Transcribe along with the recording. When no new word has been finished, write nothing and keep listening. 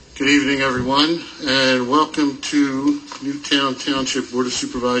Good evening, everyone, and welcome to Newtown Township Board of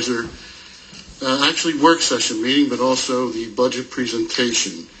Supervisor, actually work session meeting, but also the budget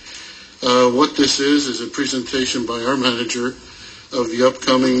presentation. What this is a presentation by our manager of the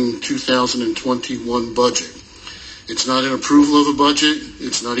upcoming 2021 budget. It's not an approval of a budget.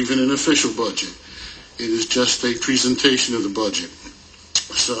 It's not even an official budget. It is just a presentation of the budget.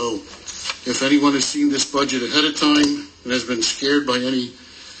 So if anyone has seen this budget ahead of time and has been scared by any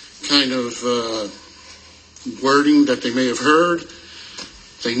kind of wording that they may have heard,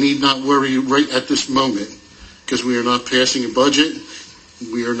 they need not worry right at this moment, because we are not passing a budget.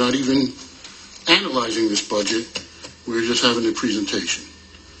 We are not even analyzing this budget. We're just having a presentation.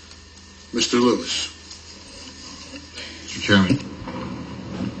 Mr. Lewis. Mr. Chairman,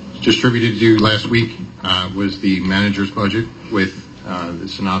 distributed to you last week was the manager's budget with the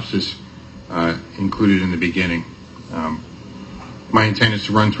synopsis included in the beginning. My intent is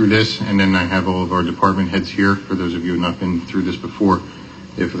to run through this, and then I have all of our department heads here, for those of you who have not been through this before,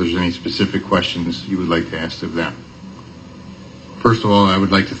 if there's any specific questions you would like to ask of them. First of all, I would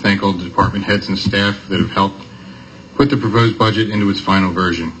like to thank all the department heads and staff that have helped put the proposed budget into its final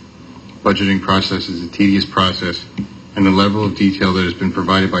version. Budgeting process is a tedious process, and the level of detail that has been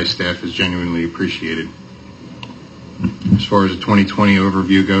provided by staff is genuinely appreciated. As far as the 2020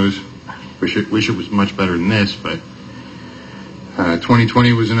 overview goes, wish it was much better than this, but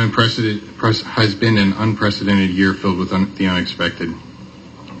 2020 was has been an unprecedented year filled with the unexpected.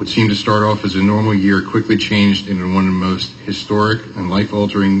 What seemed to start off as a normal year quickly changed into one of the most historic and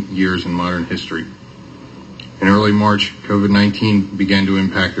life-altering years in modern history. In early March, COVID-19 began to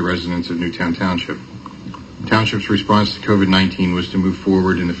impact the residents of Newtown Township. The township's response to COVID-19 was to move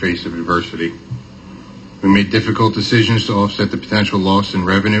forward in the face of adversity. We made difficult decisions to offset the potential loss in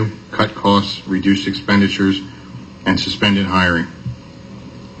revenue, cut costs, reduce expenditures, and suspended hiring.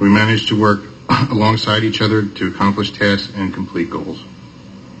 We managed to work alongside each other to accomplish tasks and complete goals.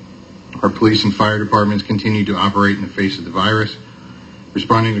 Our police and fire departments continued to operate in the face of the virus,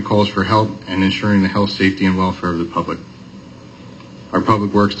 responding to calls for help and ensuring the health, safety, and welfare of the public. Our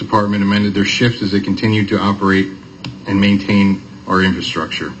Public Works Department amended their shifts as they continued to operate and maintain our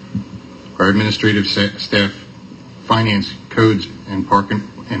infrastructure. Our administrative staff, finance, codes, and park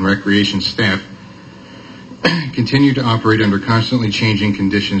and recreation staff continue to operate under constantly changing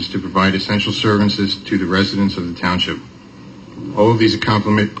conditions to provide essential services to the residents of the township. All of these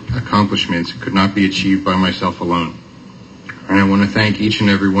accomplishments could not be achieved by myself alone, and I want to thank each and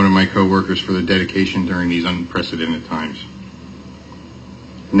every one of my coworkers for their dedication during these unprecedented times.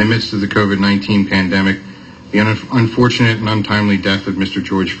 In the midst of the COVID-19 pandemic, the unfortunate and untimely death of Mr.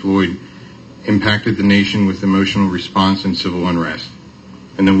 George Floyd impacted the nation with emotional response and civil unrest.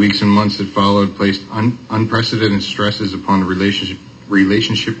 And the weeks and months that followed placed unprecedented stresses upon the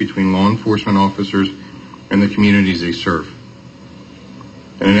relationship between law enforcement officers and the communities they serve.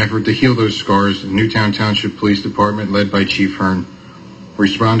 In an effort to heal those scars, the Newtown Township Police Department, led by Chief Hearn,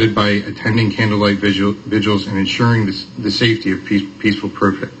 responded by attending candlelight vigils and ensuring the safety of peaceful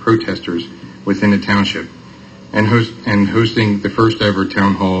protesters within the township, and hosting the first ever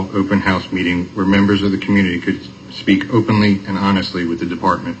town hall open house meeting where members of the community could speak openly and honestly with the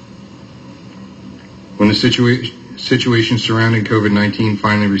department. When the situation surrounding COVID-19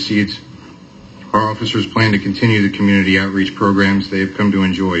 finally recedes, our officers plan to continue the community outreach programs they have come to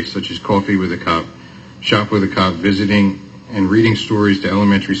enjoy, such as Coffee with a Cop, Shop with a Cop, visiting and reading stories to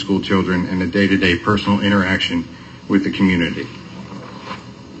elementary school children, and the day-to-day personal interaction with the community.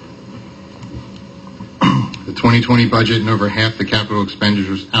 The 2020 budget and over half the capital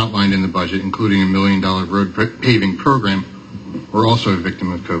expenditures outlined in the budget, including $1 million road paving program, were also a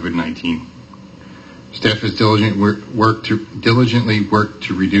victim of COVID-19. Staff has diligently worked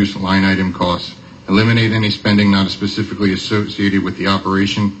to reduce line item costs, eliminate any spending not specifically associated with the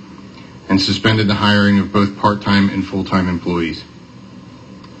operation, and suspended the hiring of both part-time and full-time employees.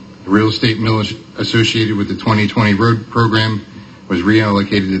 The real estate millage associated with the 2020 road program was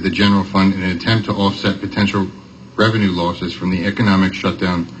reallocated to the general fund in an attempt to offset potential revenue losses from the economic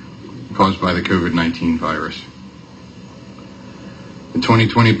shutdown caused by the COVID-19 virus. The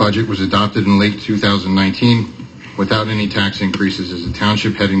 2020 budget was adopted in late 2019 without any tax increases, as the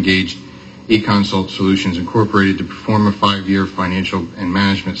township had engaged eConsult Solutions Incorporated to perform a 5-year financial and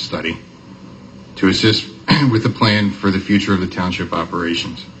management study to assist with the plan for the future of the township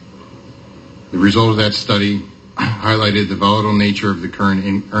operations. The result of that study highlighted the volatile nature of the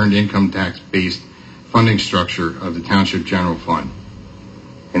current earned income tax-based funding structure of the township general fund.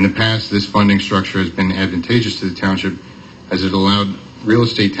 In the past, this funding structure has been advantageous to the township as it allowed real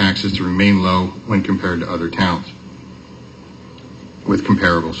estate taxes to remain low when compared to other towns. with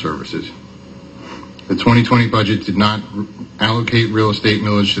comparable services. The 2020 budget did not allocate real estate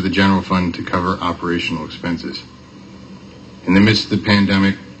millage to the general fund to cover operational expenses. In the midst of the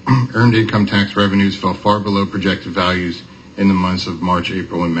pandemic, earned income tax revenues fell far below projected values in the months of March,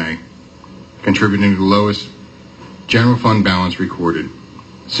 April, and May, contributing to the lowest general fund balance recorded.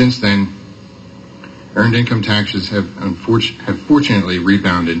 Since then, earned income taxes have fortunately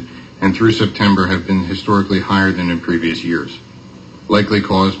rebounded, and through September have been historically higher than in previous years, likely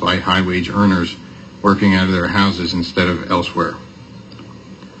caused by high-wage earners working out of their houses instead of elsewhere.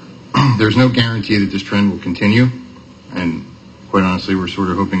 There's no guarantee that this trend will continue, and quite honestly, we're sort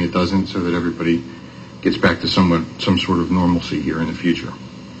of hoping it doesn't, so that everybody gets back to some sort of normalcy here in the future.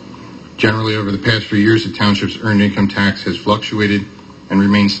 Generally, over the past few years, the township's earned income tax has fluctuated and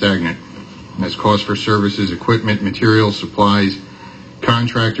remained stagnant. As costs for services, equipment, materials, supplies,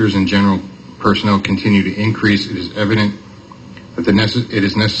 contractors, and general personnel continue to increase, it is evident that it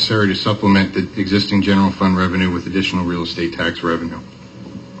is necessary to supplement the existing general fund revenue with additional real estate tax revenue.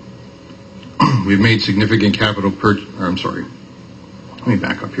 We've made significant capital let me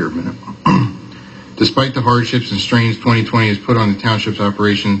back up here a minute. Despite the hardships and strains 2020 has put on the township's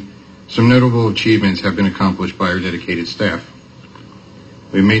operation, some notable achievements have been accomplished by our dedicated staff.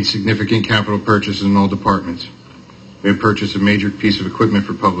 We've made significant capital purchases in all departments. We have purchased a major piece of equipment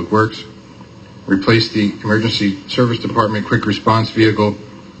for Public Works, replaced the Emergency Service Department quick response vehicle,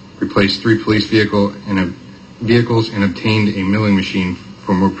 replaced 3 police vehicles, and obtained a milling machine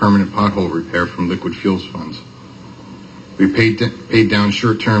for more permanent pothole repair from liquid fuels funds. We paid down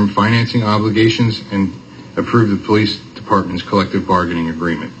short-term financing obligations and approved the police department's collective bargaining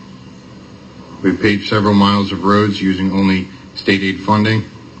agreement. We've paved several miles of roads using only state aid funding,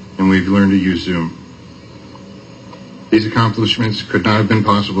 and we've learned to use Zoom. These accomplishments could not have been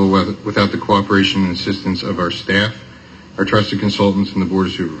possible without the cooperation and assistance of our staff, our trusted consultants, and the Board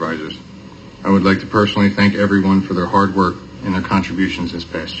of Supervisors. I would like to personally thank everyone for their hard work and their contributions this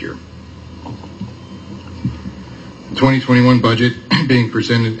past year. The 2021 budget being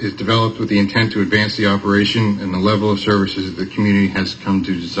presented is developed with the intent to advance the operation and the level of services that the community has come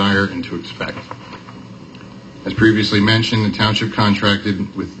to desire and to expect. As previously mentioned, the township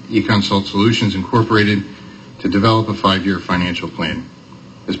contracted with eConsult Solutions Incorporated to develop a 5-year financial plan.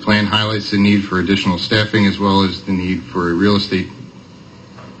 This plan highlights the need for additional staffing as well as the need for a real estate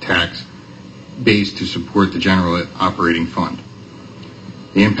tax base to support the general operating fund.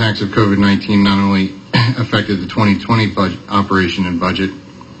 The impacts of COVID-19 not only affected the 2020 operation and budget,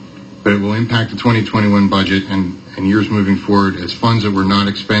 but it will impact the 2021 budget and years moving forward, as funds that were not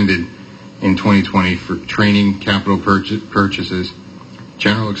expended in 2020 for training, capital purchases,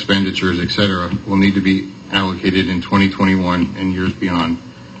 general expenditures, etc., will need to be allocated in 2021 and years beyond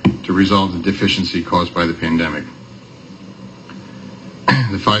to resolve the deficiency caused by the pandemic.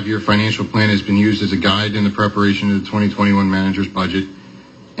 The 5-year financial plan has been used as a guide in the preparation of the 2021 manager's budget,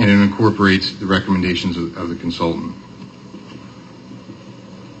 and it incorporates the recommendations of the consultant.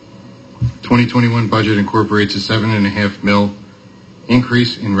 2021 budget incorporates a $7.5 million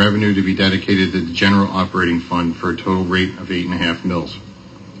increase in revenue to be dedicated to the general operating fund for a total rate of $8.5 million.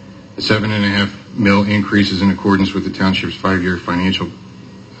 The $7.5 million increase is in accordance with the township's 5-year financial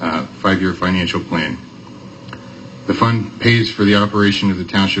plan. The fund pays for the operation of the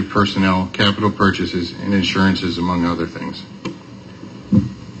township personnel, capital purchases, and insurances, among other things.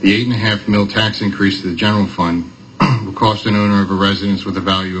 The $8.5 million tax increase to the general fund will cost an owner of a residence with a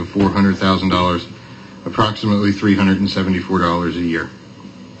value of $400,000 approximately $374 a year,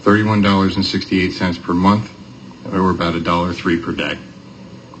 $31.68 per month, or about $1.03 per day.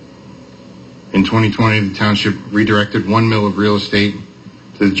 In 2020, the township redirected $1 million of real estate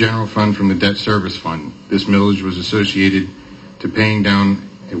to the general fund from the debt service fund. This millage was associated to paying down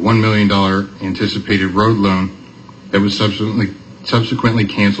a $1 million anticipated road loan that was subsequently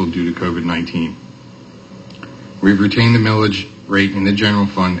canceled due to COVID-19. We've retained the millage rate in the general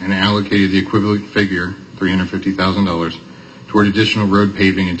fund and allocated the equivalent figure, $350,000, toward additional road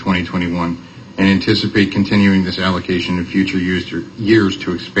paving in 2021, and anticipate continuing this allocation in future years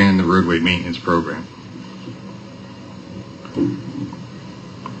to expand the roadway maintenance program.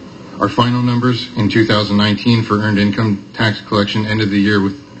 Our final numbers in 2019 for earned income tax collection ended the year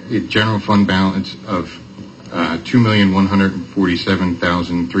with a general fund balance of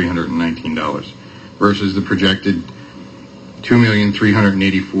 $2,147,319 versus the projected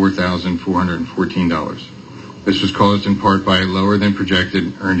 $2,384,414. This was caused in part by a lower than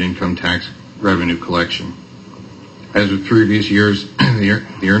projected earned income tax revenue collection. As with previous years,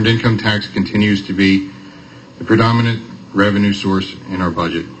 the earned income tax continues to be the predominant revenue source in our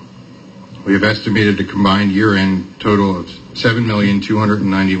budget. We have estimated a combined year-end total of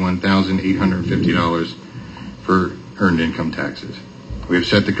 $7,291,850 for earned income taxes. We have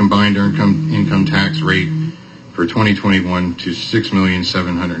set the combined earned income tax rate for 2021 to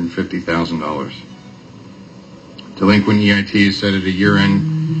 $6,750,000. Delinquent EIT is set at a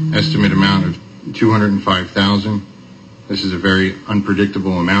year-end estimate amount of $205,000. This is a very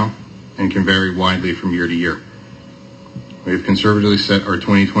unpredictable amount and can vary widely from year to year. We have conservatively set our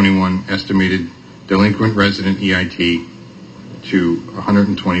 2021 estimated delinquent resident EIT to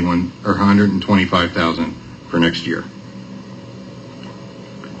 $125,000 for next year.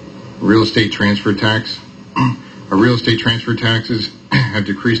 Real estate transfer tax. Our real estate transfer taxes have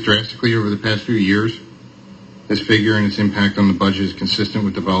decreased drastically over the past few years. This figure and its impact on the budget is consistent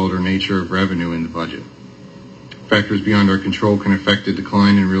with the volatile nature of revenue in the budget. Factors beyond our control can affect the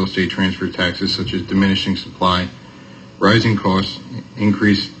decline in real estate transfer taxes, such as diminishing supply, rising costs,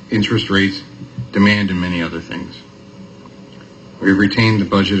 increased interest rates, demand, and many other things. We have retained the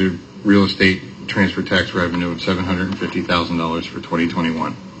budgeted real estate transfer tax revenue of $750,000 for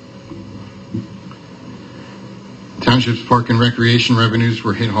 2021. Township's park and recreation revenues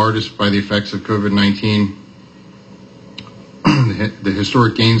were hit hardest by the effects of COVID-19. The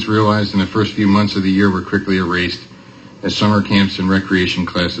historic gains realized in the first few months of the year were quickly erased as summer camps and recreation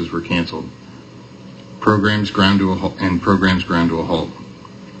classes were canceled. Programs ground to a halt.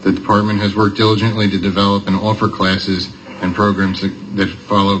 The department has worked diligently to develop and offer classes and programs that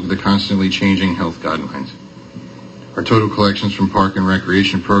follow the constantly changing health guidelines. Our total collections from park and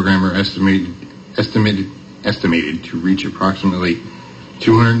recreation program are estimated to reach approximately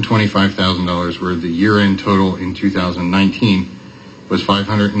 $225,000, where the year-end total in 2019 was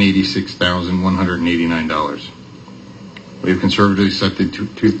 $586,189. We have conservatively set the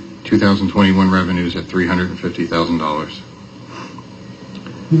 2021 revenues at $350,000.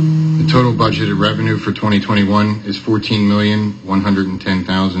 The total budgeted revenue for 2021 is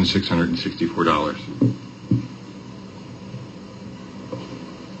 $14,110,664.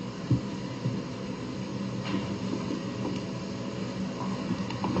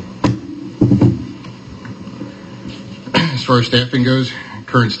 As far as staffing goes,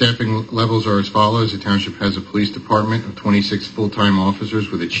 current staffing levels are as follows. The township has a police department of 26 full-time officers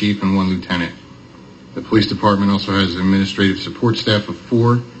with a chief and 1 lieutenant. The police department also has an administrative support staff of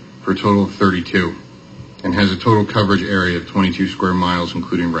 4 for a total of 32 and has a total coverage area of 22 square miles,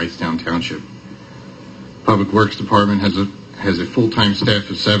 including Wrightstown Township. Public Works Department has a full-time staff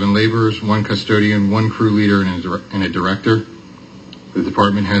of 7 laborers, 1 custodian, 1 crew leader, and a director. The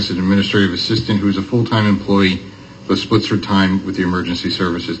department has an administrative assistant who is a full-time employee but splits her time with the Emergency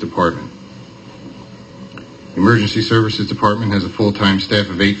Services Department. The Emergency Services Department has a full-time staff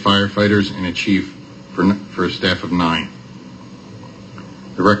of 8 firefighters and a chief for a staff of 9.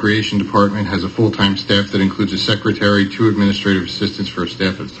 The Recreation Department has a full-time staff that includes a secretary, 2 administrative assistants for a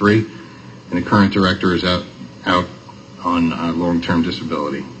staff of 3, and the current director is out on long-term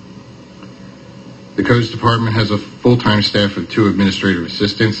disability. The Codes Department has a full-time staff of 2 administrative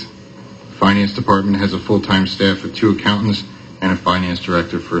assistants. The Finance Department has a full-time staff of 2 accountants and a finance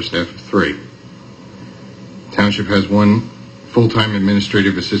director for a staff of 3. Township has 1 full-time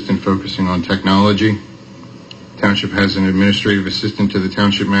administrative assistant focusing on technology. Township has an administrative assistant to the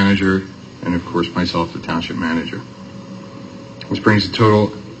township manager, and of course myself, the township manager. This brings the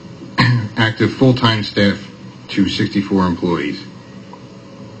total active full-time staff to 64 employees.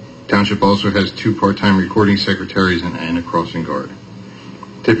 Township also has 2 part-time recording secretaries and a crossing guard.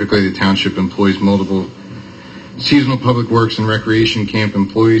 Typically, the township employs multiple seasonal public works and recreation camp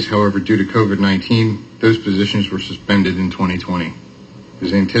employees. However, due to COVID-19, those positions were suspended in 2020. It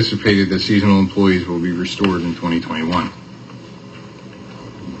is anticipated that seasonal employees will be restored in 2021.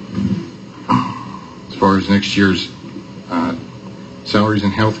 As far as next year's salaries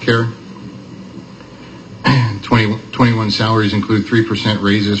and health care, 21 salaries include 3%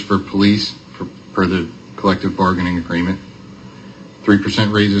 raises for police per the collective bargaining agreement,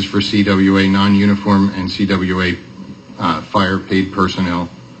 3% raises for CWA non-uniform and CWA fire paid personnel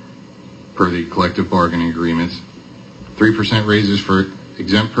per the collective bargaining agreements, 3% raises for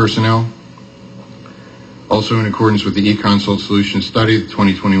exempt personnel. Also, in accordance with the eConsult Solutions study, the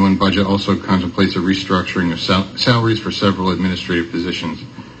 2021 budget also contemplates a restructuring of salaries for several administrative positions.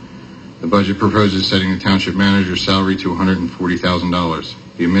 The budget proposes setting the township manager's salary to $140,000,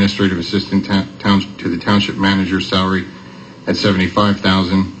 the administrative assistant to the township manager's salary at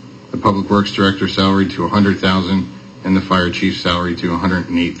 $75,000, the public works director salary to $100,000, and the fire chief's salary to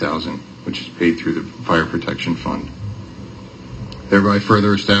 $108,000, which is paid through the Fire Protection Fund, thereby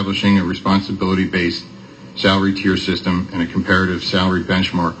further establishing a responsibility-based salary tier system and a comparative salary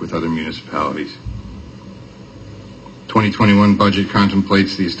benchmark with other municipalities. 2021 budget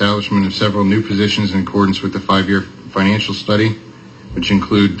contemplates the establishment of several new positions in accordance with the 5-year financial study, which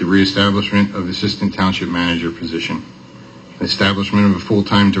include the reestablishment of the assistant township manager position, the establishment of a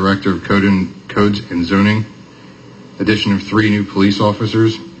full-time director of codes and zoning, addition of 3 new police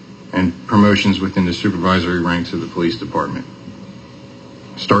officers, and promotions within the supervisory ranks of the police department.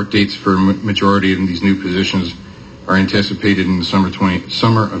 Start dates for a majority of these new positions are anticipated in the summer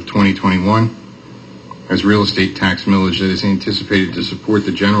of 2021, as real estate tax millage that is anticipated to support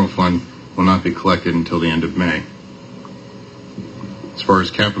the general fund will not be collected until the end of May. As far as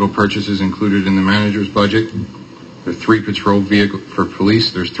capital purchases included in the manager's budget, there are 3 patrol vehicles for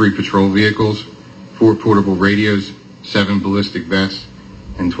police. There's 3 patrol vehicles, 4 portable radios, 7 ballistic vests,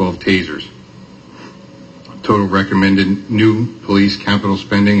 and 12 tasers. Total recommended new police capital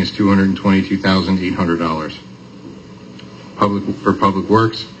spending is $222,800. For Public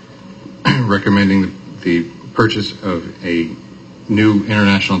Works, recommending the purchase of a new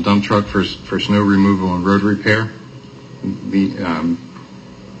international dump truck for snow removal and road repair,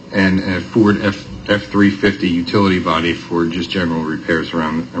 and a Ford F-350 utility body for just general repairs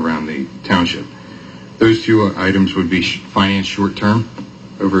around the township. Those 2 items would be financed short-term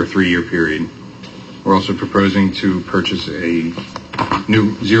over a 3-year period. We're also proposing to purchase a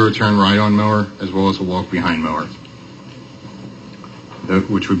new zero-turn ride-on mower as well as a walk-behind mower,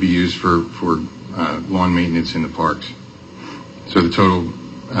 which would be used for lawn maintenance in the parks. So the total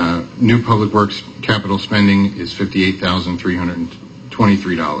new Public Works capital spending is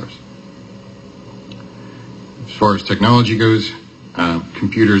 $58,323. As far as technology goes,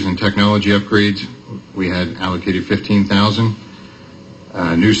 computers and technology upgrades, we had allocated $15,000.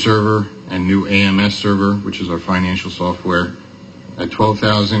 New server and new AMS server, which is our financial software, at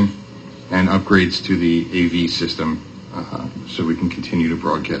 $12,000, and upgrades to the AV system so we can continue to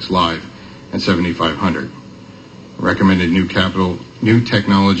broadcast live at $7,500. Recommended new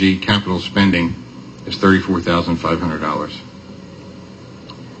technology capital spending is $34,500.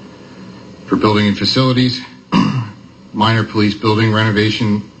 For building and facilities, minor police building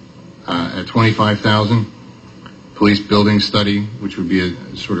renovation at $25,000. Police building study, which would be a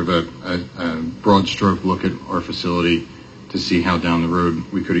sort of a broad stroke look at our facility to see how down the road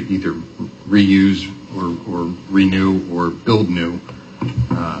we could either reuse or renew or build a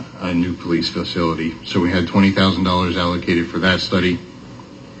new police facility. So we had $20,000 allocated for that study.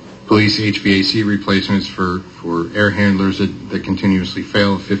 Police HVAC replacements for air handlers that continuously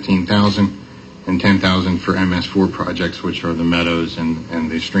fail, $15,000, and $10,000 for MS4 projects, which are the meadows and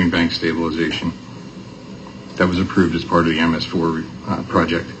the stream bank stabilization. That was approved as part of the MS4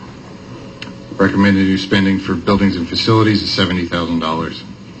 project. Recommended new spending for buildings and facilities is $70,000.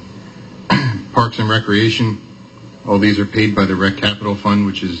 Parks and Recreation, all these are paid by the Rec Capital Fund,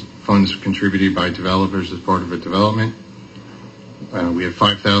 which is funds contributed by developers as part of a development. We have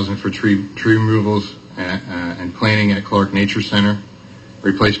 $5,000 for tree removals and planting at Clark Nature Center,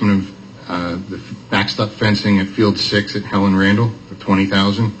 replacement of the backstop fencing at Field 6 at Helen Randall for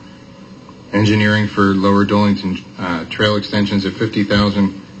 $20,000. Engineering for Lower Dolington trail extensions at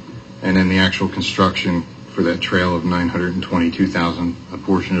 $50,000, and then the actual construction for that trail of $922,000, a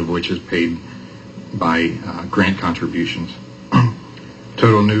portion of which is paid by grant contributions.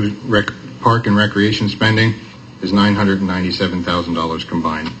 Total new park and recreation spending is $997,000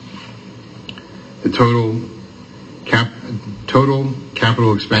 combined. The total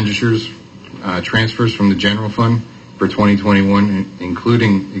capital expenditures transfers from the general fund for 2021,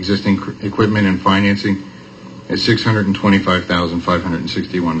 including existing equipment and financing, is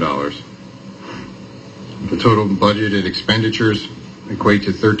 $625,561. The total budgeted expenditures equate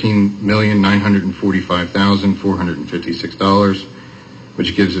to $13,945,456,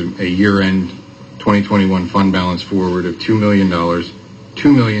 which gives a year-end 2021 fund balance forward of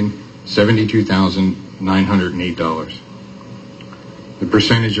 $2,072,908. The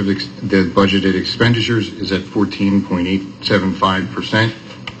percentage of the budgeted expenditures is at 14.875%.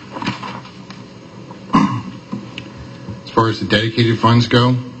 As far as the dedicated funds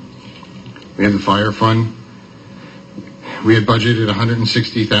go, we have the fire fund. We had budgeted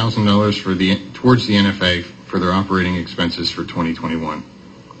 $160,000 towards the NFA for their operating expenses for 2021.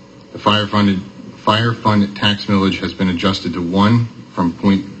 The fire fund tax millage has been adjusted to 1 from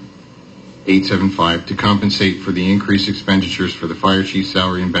 0.875 to compensate for the increased expenditures for the fire chief's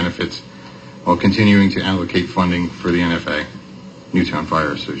salary and benefits, while continuing to allocate funding for the NFA, Newtown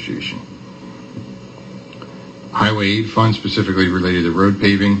Fire Association. Highway aid fund, specifically related to road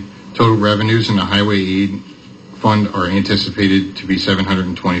paving. Total revenues in the highway aid fund are anticipated to be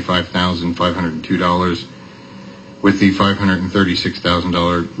 $725,502, with the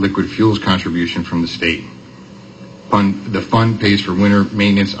 $536,000 liquid fuels contribution from the state. The fund pays for winter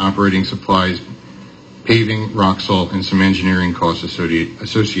maintenance, operating supplies, paving, rock salt, and some engineering costs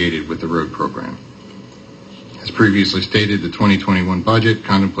associated with the road program. As previously stated, the 2021 budget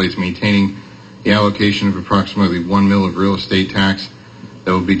contemplates maintaining the allocation of approximately 1 mil of real estate tax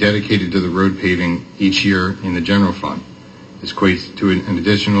that will be dedicated to the road paving each year in the general fund. This equates to an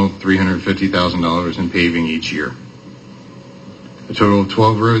additional $350,000 in paving each year. A total of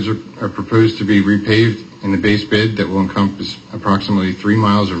 12 roads are proposed to be repaved in the base bid that will encompass approximately 3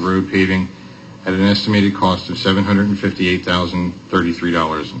 miles of road paving at an estimated cost of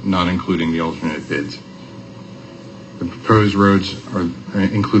 $758,033, not including the alternate bids. The proposed roads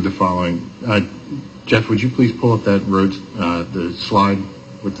include the following. Jeff, would you please pull up that the slide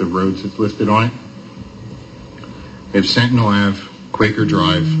with the roads that's listed on it? We have Sentinel Ave, Quaker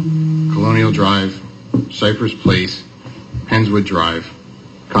Drive, Colonial Drive, Cypress Place, Penswood Drive,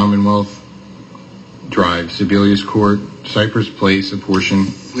 Commonwealth Drive, Sebelius Court, Cypress Place, a portion.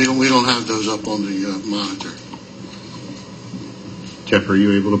 We don't have those up on the monitor. Jeff, are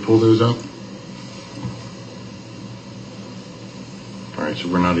you able to pull those up? All right, so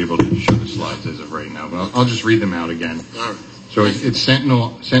we're not able to show the slides as of right now, but I'll just read them out again. All right. So it's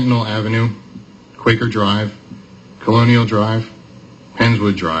Sentinel Avenue, Quaker Drive, Colonial Drive,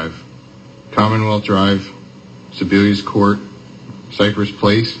 Penswood Drive, Commonwealth Drive, Sebelius Court, Cypress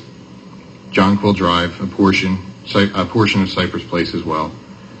Place, Jonquil Drive, a portion of Cypress Place as well,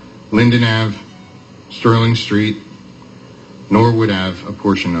 Linden Ave, Sterling Street, Norwood Ave, a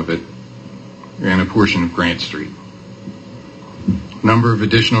portion of it, and a portion of Grant Street. A number of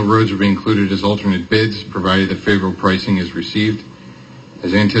additional roads will be included as alternate bids, provided that favorable pricing is received.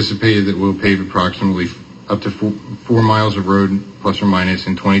 As anticipated, that we'll pave approximately up to 4 miles of road, plus or minus,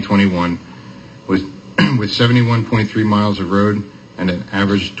 in 2021, with 71.3 miles of road and an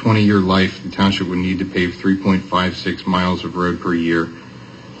average 20-year life. The township would need to pave 3.56 miles of road per year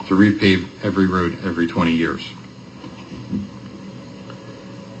to repave every road every 20 years.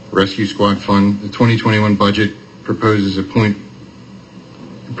 Rescue Squad Fund. The 2021 budget proposes a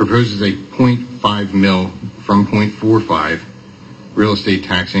 0.5 mil from 0.45 real estate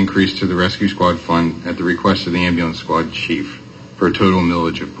tax increase to the Rescue Squad Fund at the request of the ambulance squad chief for a total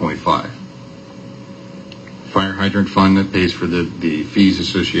millage of 0.5. Fire hydrant fund that pays for the fees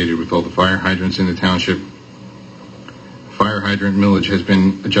associated with all the fire hydrants in the township. Fire hydrant millage has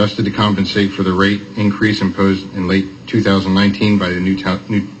been adjusted to compensate for the rate increase imposed in late 2019 by the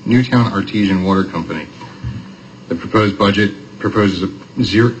Newtown Artesian Water Company. The proposed budget proposes a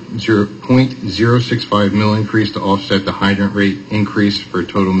 0.065 mil increase to offset the hydrant rate increase for a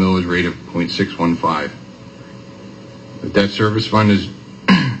total millage rate of 0.615. The debt service fund is,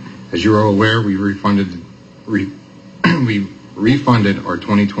 as you're all aware, we refunded our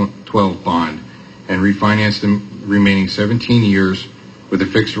 2012 bond and refinanced the remaining 17 years with a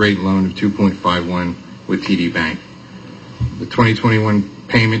fixed rate loan of 2.51 with TD Bank. The 2021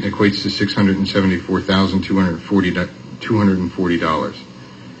 payment equates to $674,240.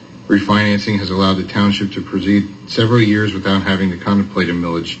 Refinancing has allowed the township to proceed several years without having to contemplate a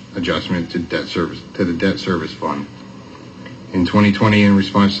millage adjustment to the debt service fund. In 2020, in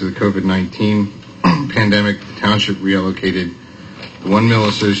response to the COVID-19 pandemic, the township reallocated the 1 mil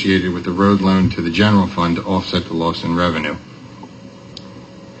associated with the road loan to the general fund to offset the loss in revenue,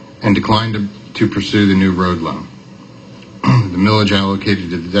 and declined to pursue the new road loan. The millage allocated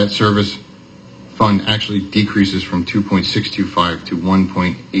to the debt service fund actually decreases from 2.625 to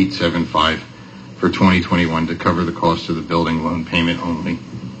 1.875 for 2021 to cover the cost of the building loan payment only.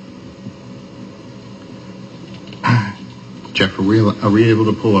 Jeff, are we able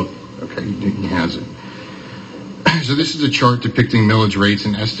to pull up? Okay, he has it. So this is a chart depicting millage rates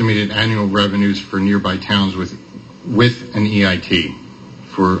and estimated annual revenues for nearby towns with an EIT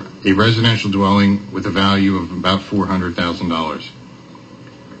for a residential dwelling with a value of about $400,000.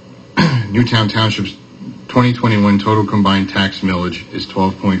 Newtown Township's 2021 total combined tax millage is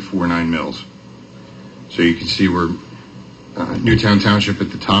 12.49 mils. So you can see where Newtown Township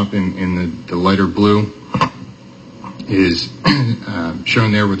at the top in the lighter blue is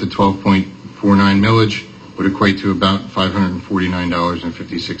shown there with the 12.49 millage would equate to about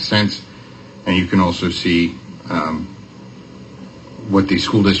 $549.56. And you can also see what the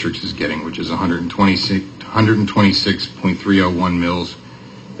school district is getting, which is 126.301 mils,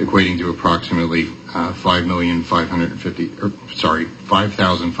 equating to approximately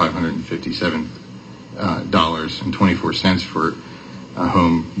 $5,557.24 for a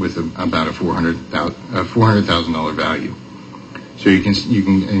home with about a $400,000 value. So you can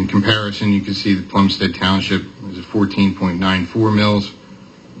in comparison, you can see that Plumstead Township is at 14.94 mils.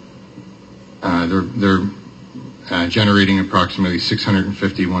 Their generating approximately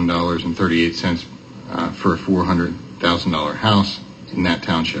 $651.38 for a $400,000 house in that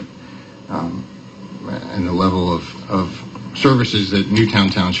township. And the level of services that Newtown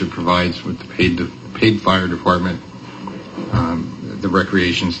Township provides with the paid fire department, the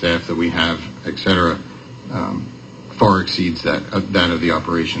recreation staff that we have, etc., far exceeds that of the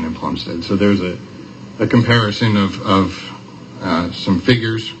operation in Plumstead. So there's a comparison of some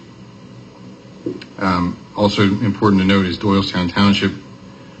figures. Also important to note is Doylestown Township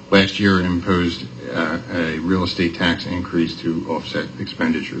last year imposed a real estate tax increase to offset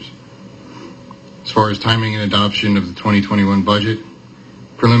expenditures. As far as timing and adoption of the 2021 budget,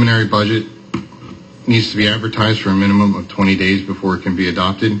 preliminary budget needs to be advertised for a minimum of 20 days before it can be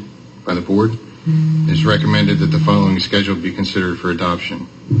adopted by the board. It is recommended that the following schedule be considered for adoption.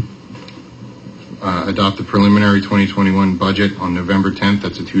 Adopt the preliminary 2021 budget on November 10th,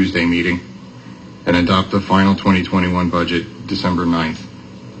 that's a Tuesday meeting, and adopt the final 2021 budget December 9th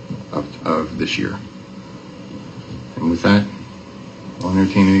of this year. And with that, I'll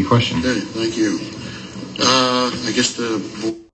entertain any questions. Okay, thank you. I guess the